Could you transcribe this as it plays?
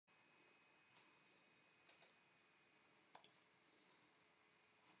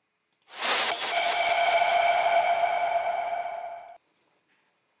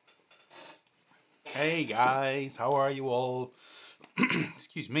Hey guys, how are you all?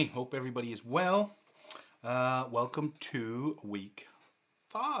 Excuse me, hope everybody is well. Welcome to week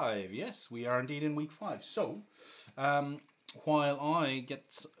 5. Yes, we are indeed in week 5. So, while I get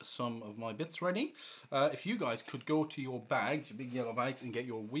some of my bits ready, if you guys could go to your bags, your big yellow bags, and get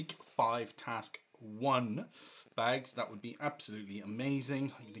your week 5 task 1 bags, that would be absolutely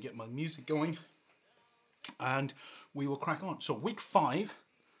amazing. I'm going to get my music going and we will crack on. So, week 5,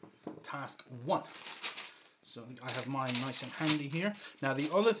 task 1. So I have mine nice and handy here. Now the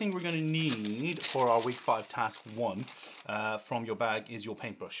other thing we're going to need for our week 5 task 1 from your bag is your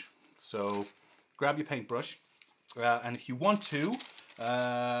paintbrush. So grab your paintbrush, and if you want to,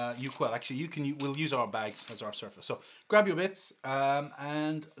 we'll use our bags as our surface. So grab your bits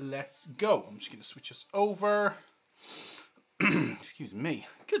and let's go. I'm just going to switch this over. Excuse me.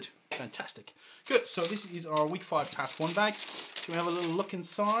 Good. Fantastic. Good. So this is our week 5 task 1 bag. Can we have a little look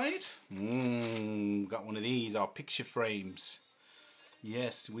inside? Got one of these, our picture frames.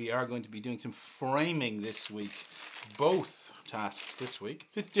 Yes, we are going to be doing some framing this week. Both tasks this week.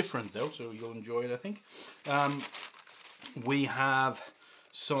 A bit different though, so you'll enjoy it, I think. We have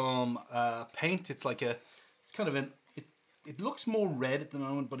some paint. It's like it looks more red at the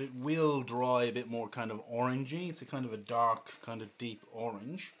moment, but it will dry a bit more kind of orangey. It's a kind of a dark, kind of deep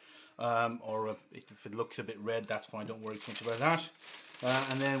orange. If it looks a bit red, that's fine. Don't worry too much about that.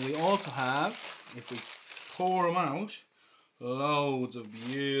 And then we also have, if we pour them out, loads of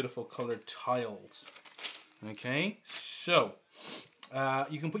beautiful coloured tiles. Okay, so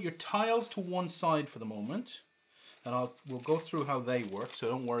you can put your tiles to one side for the moment. And we'll go through how they work, so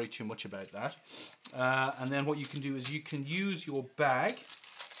don't worry too much about that. And then what you can do is you can use your bag,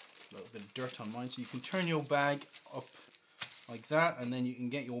 a little bit of dirt on mine, so you can turn your bag up like that, and then you can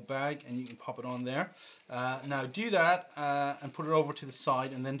get your bag and you can pop it on there. Now do that and put it over to the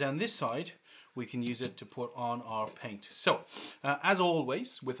side, and then down this side we can use it to put on our paint. So as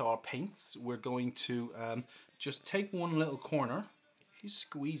always with our paints, we're going to just take one little corner. If you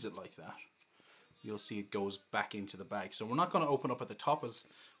squeeze it like that, you'll see it goes back into the bag. So we're not going to open up at the top, as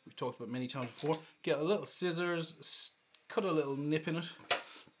we've talked about many times before. Get a little scissors, cut a little nip in it,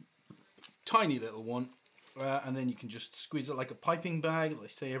 tiny little one, and then you can just squeeze it like a piping bag, as I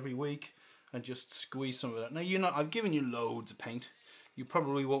say every week, and just squeeze some of it out. Now I've given you loads of paint. You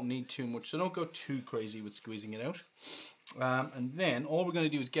probably won't need too much, so don't go too crazy with squeezing it out. And then all we're going to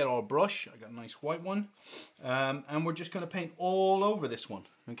do is get our brush. I got a nice white one, and we're just going to paint all over this one.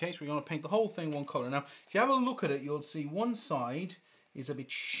 Okay, so we're going to paint the whole thing one color. Now if you have a look at it, you'll see one side is a bit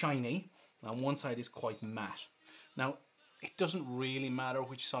shiny and one side is quite matte. Now it doesn't really matter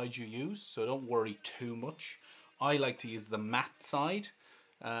which side you use, so don't worry too much. I like to use the matte side.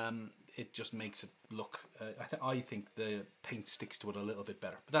 It just makes it look, I think the paint sticks to it a little bit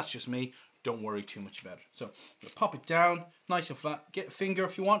better, but that's just me. Don't worry too much about it. So pop it down nice and flat. Get a finger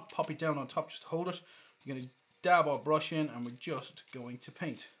if you want, pop it down on top just to hold it. We're going to dab our brush in and we're just going to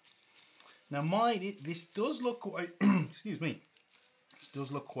paint. Now this does look quite, excuse me, this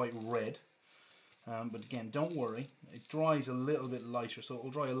does look quite red. But again, don't worry, it dries a little bit lighter, so it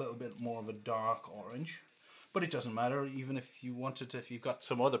will dry a little bit more of a dark orange. But it doesn't matter, even if you wanted to, if you've got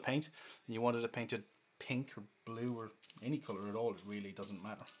some other paint and you wanted to paint it pink or blue or any colour at all, it really doesn't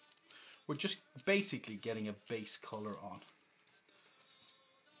matter. We're just basically getting a base colour on.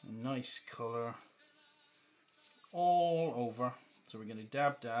 A nice colour all over. So we're going to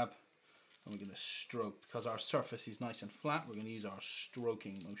dab and we're going to stroke. Because our surface is nice and flat, we're going to use our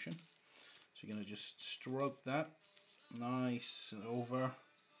stroking motion. So you're going to just stroke that nice and over.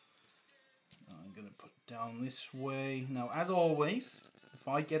 I'm going to put down this way. Now as always, if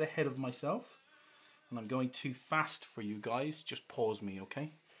I get ahead of myself and I'm going too fast for you guys, just pause me, okay?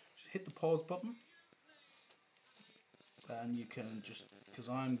 Just hit the pause button. And you can just, because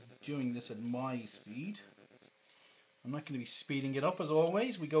I'm doing this at my speed, I'm not going to be speeding it up as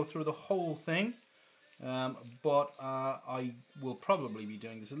always. We go through the whole thing. But I will probably be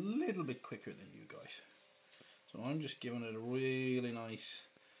doing this a little bit quicker than you guys. So I'm just giving it a really nice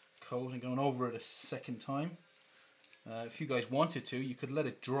coat and going over it a second time. If you guys wanted to, you could let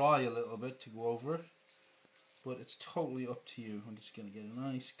it dry a little bit to go over it, but it's totally up to you. I'm just going to get a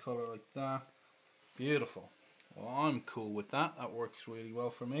nice colour like that. Beautiful. Well, I'm cool with that. That works really well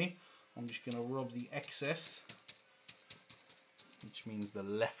for me. I'm just going to rub the excess, which means the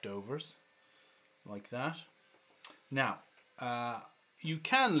leftovers, like that. Now you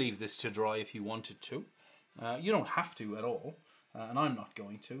can leave this to dry if you wanted to. You don't have to at all, and I'm not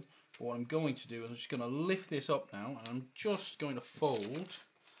going to. But what I'm going to do is I'm just going to lift this up now, and I'm just going to fold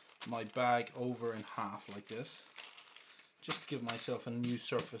my bag over in half like this, just to give myself a new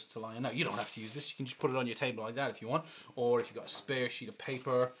surface to lie on. Now, you don't have to use this. You can just put it on your table like that if you want. Or if you've got a spare sheet of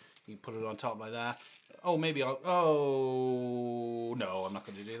paper, you can put it on top like that. Oh, maybe I'll... Oh, no, I'm not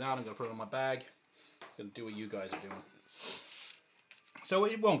going to do that. I'm going to put it on my bag. I'm going to do what you guys are doing. So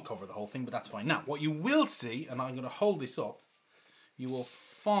it won't cover the whole thing, but that's fine. Now, what you will see, and I'm going to hold this up, you will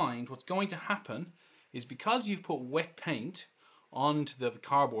find what's going to happen is because you've put wet paint onto the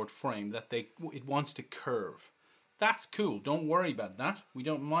cardboard frame that it wants to curve. That's cool. Don't worry about that. We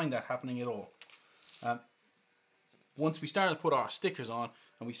don't mind that happening at all. Once we start to put our stickers on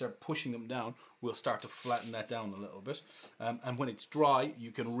and we start pushing them down, we'll start to flatten that down a little bit. And when it's dry,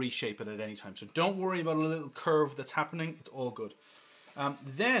 you can reshape it at any time. So don't worry about a little curve that's happening. It's all good.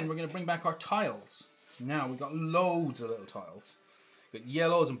 Then we're going to bring back our tiles. Now we've got loads of little tiles. We've got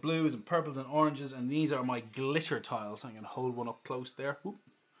yellows and blues and purples and oranges, and these are my glitter tiles. I'm going to hold one up close there. Whoop.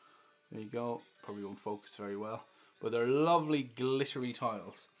 There you go. Probably won't focus very well. But they're lovely glittery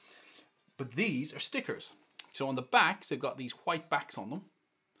tiles. But these are stickers. So on the backs, they've got these white backs on them.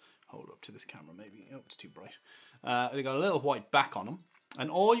 Hold up to this camera maybe. Oh, it's too bright. They've got a little white back on them.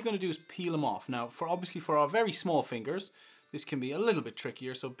 And all you're going to do is peel them off. Now, obviously for our very small fingers, this can be a little bit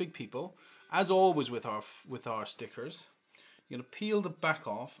trickier. So big people, as always with our stickers, you're going to peel the back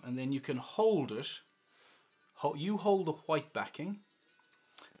off and then you can hold it. You hold the white backing.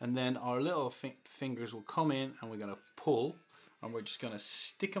 And then our little fingers will come in and we're going to pull. And we're just going to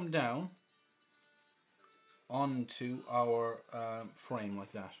stick them down onto our frame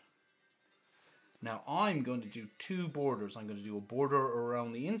like that. Now I'm going to do two borders. I'm going to do a border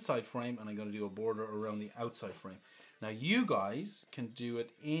around the inside frame and I'm going to do a border around the outside frame. Now you guys can do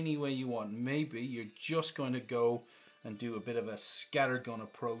it any way you want. Maybe you're just going to go and do a bit of a scattergun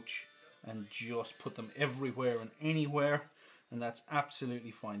approach and just put them everywhere and anywhere, and that's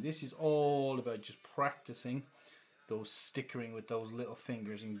absolutely fine. This is all about just practicing those stickering with those little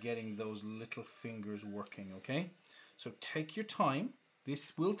fingers and getting those little fingers working, okay? So take your time.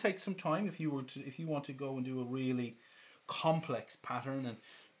 This will take some time if you want to go and do a really complex pattern and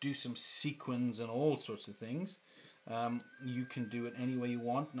do some sequins and all sorts of things. You can do it any way you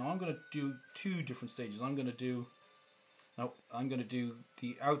want. Now I'm going to do two different stages. I'm going to do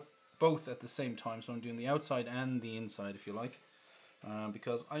both at the same time. So I'm doing the outside and the inside, if you like,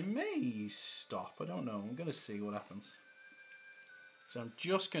 because I may stop. I don't know. I'm going to see what happens. So I'm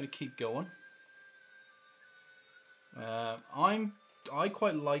just going to keep going. I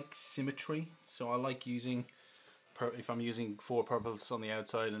quite like symmetry, so I like using, if I'm using 4 purples on the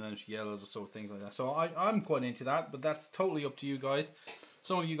outside and then yellows or sort of things like that. So I'm quite into that, but that's totally up to you guys.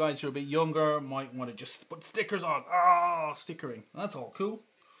 Some of you guys who are a bit younger might want to just put stickers on. Stickering. That's all cool.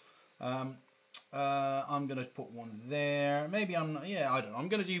 I'm going to put one there. Maybe I don't know. I'm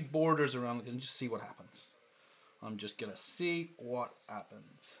going to do borders around it and just see what happens. I'm just going to see what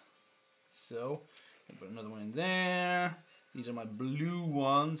happens. So, I'll put another one in there. These are my blue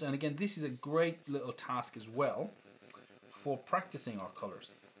ones. And again, this is a great little task as well for practicing our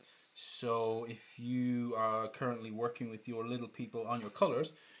colors. So if you are currently working with your little people on your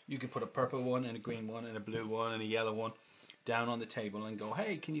colors, you can put a purple one and a green one and a blue one and a yellow one down on the table and go,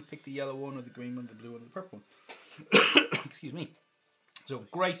 hey, can you pick the yellow one or the green one, the blue one, or the purple one? Excuse me. So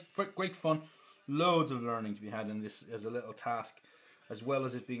great fun. Loads of learning to be had in this as a little task, as well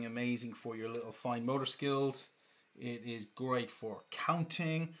as it being amazing for your little fine motor skills. It is great for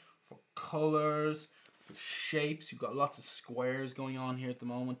counting, for colors, for shapes. You've got lots of squares going on here at the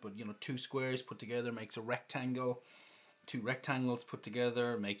moment, but 2 squares put together makes a rectangle. 2 rectangles put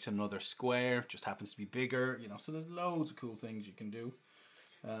together makes another square. Just happens to be bigger. So there's loads of cool things you can do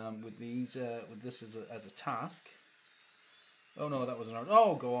with these. With this as a task. Oh no, that was an orange.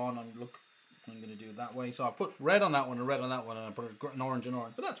 Oh, go on and look. I'm going to do it that way. So I put red on that one and red on that one, and I put an orange and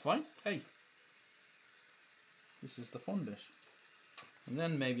orange. But that's fine. Hey. This is the fun bit. And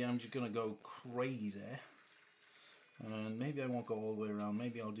then maybe I'm just going to go crazy. And maybe I won't go all the way around.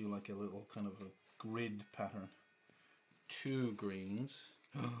 Maybe I'll do like a little kind of a grid pattern. 2 greens.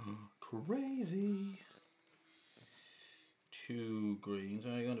 Crazy. 2 greens.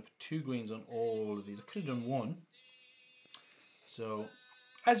 I'm going to put 2 greens on all of these. I could have done 1. So,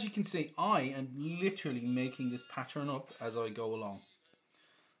 as you can see, I am literally making this pattern up as I go along.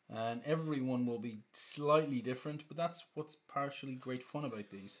 And everyone will be slightly different, but that's what's partially great fun about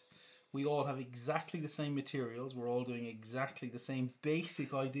these. We all have exactly the same materials, we're all doing exactly the same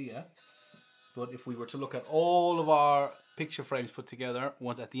basic idea, but if we were to look at all of our picture frames put together,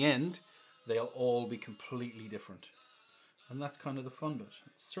 once at the end, they'll all be completely different. And that's kind of the fun bit.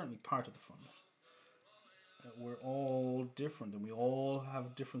 It's certainly part of the fun bit. We're all different and we all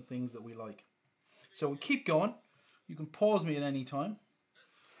have different things that we like. So we keep going. You can pause me at any time.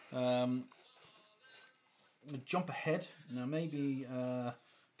 Jump ahead. Now maybe going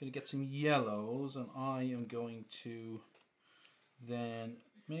to get some yellows, and I am going to then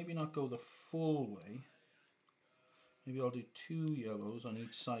maybe not go the full way. Maybe I'll do 2 yellows on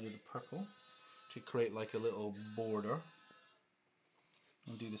each side of the purple to create like a little border.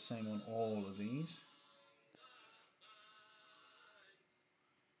 And do the same on all of these.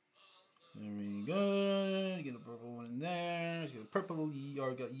 There we go. Get a purple one in there. Get a purple,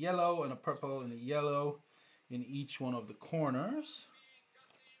 or got yellow and a purple and a yellow in each one of the corners.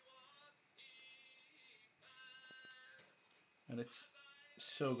 And it's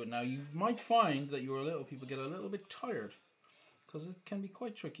so good. Now you might find that your little people get a little bit tired because it can be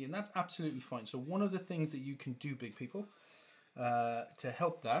quite tricky, and that's absolutely fine. So one of the things that you can do, big people, to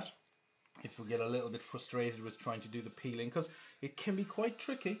help that, if we get a little bit frustrated with trying to do the peeling, because it can be quite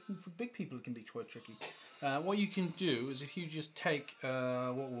tricky, and for big people it can be quite tricky. What you can do is, if you just take,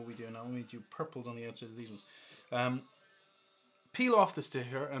 what will we do now? We do purples on the outside of these ones. Peel off the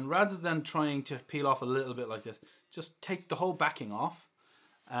sticker, and rather than trying to peel off a little bit like this, just take the whole backing off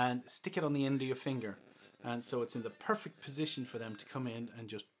and stick it on the end of your finger. And so it's in the perfect position for them to come in and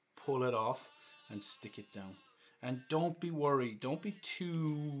just pull it off and stick it down. And don't be worried. Don't be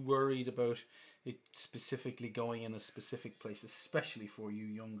too worried about it specifically going in a specific place, especially for you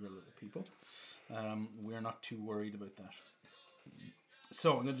younger little people. We're not too worried about that.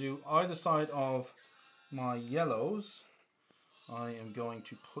 So I'm going to do either side of my yellows. I am going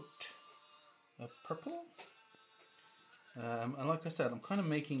to put a purple. And like I said, I'm kind of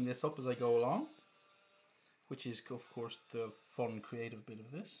making this up as I go along, which is, of course, the fun, creative bit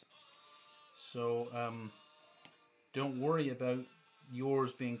of this. So don't worry about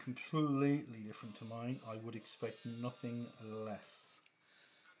yours being completely different to mine. I would expect nothing less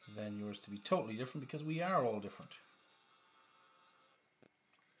than yours to be totally different, because we are all different.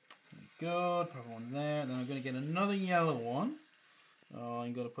 Good, purple one there. Then I'm going to get another yellow one.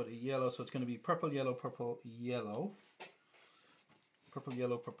 I'm going to put a yellow, so it's going to be purple, yellow, purple, yellow. Purple,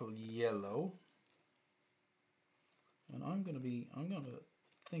 yellow, purple, yellow. And I'm going to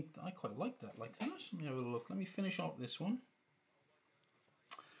think, I quite like that like that. Let me have a look. Let me finish off this one.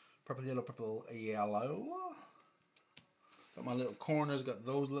 Purple, yellow, purple, yellow. Got my little corners, got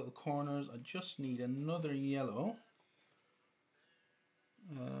those little corners. I just need another yellow.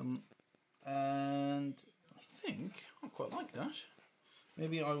 And I think I quite like that.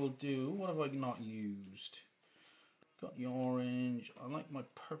 Maybe I will do, what have I not used? Got the orange. I like my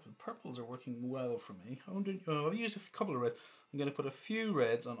purple. Purples are working well for me. I've used a couple of reds. I'm going to put a few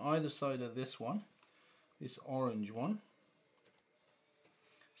reds on either side of this one, this orange one.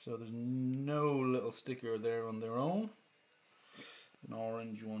 So there's no little sticker there on their own. An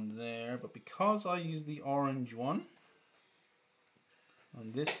orange one there, but because I use the orange one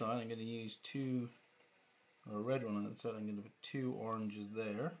on this side, I'm going to use a red one on the side. I'm going to put 2 oranges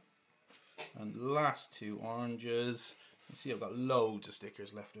there, and the last 2 oranges. You see, I've got loads of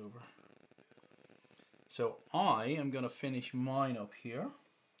stickers left over. So I am going to finish mine up here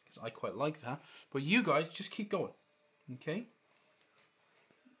because I quite like that. But you guys just keep going, okay?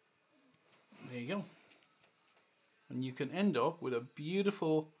 There you go. And you can end up with a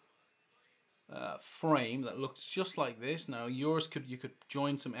beautiful frame that looks just like this. Now yours you could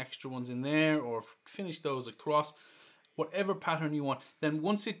join some extra ones in there or finish those across, whatever pattern you want. Then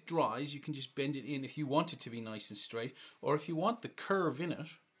once it dries, you can just bend it in if you want it to be nice and straight, or if you want the curve in it,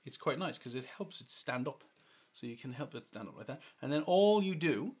 it's quite nice because it helps it stand up. So you can help it stand up like that. And then all you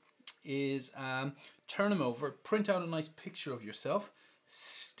do is turn them over, print out a nice picture of yourself,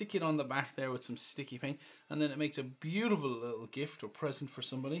 stick it on the back there with some sticky paint, and then it makes a beautiful little gift or present for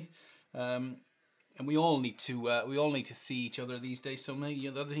somebody. And we all need to see each other these days. So maybe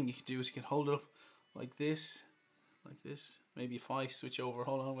the other thing you can do is you can hold it up like this. Maybe if I switch over,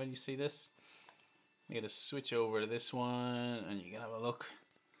 hold on, when you see this, you gotta switch over to this one, and you can have a look.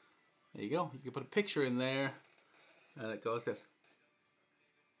 There you go. You can put a picture in there, and it goes this.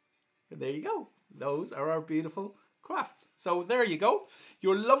 And there you go. Those are our beautiful crafts. So there you go.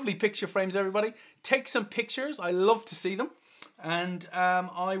 Your lovely picture frames, everybody. Take some pictures. I love to see them. And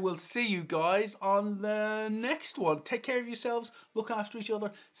I will see you guys on the next one. Take care of yourselves. Look after each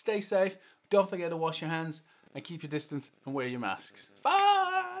other. Stay safe. Don't forget to wash your hands and keep your distance and wear your masks. Bye!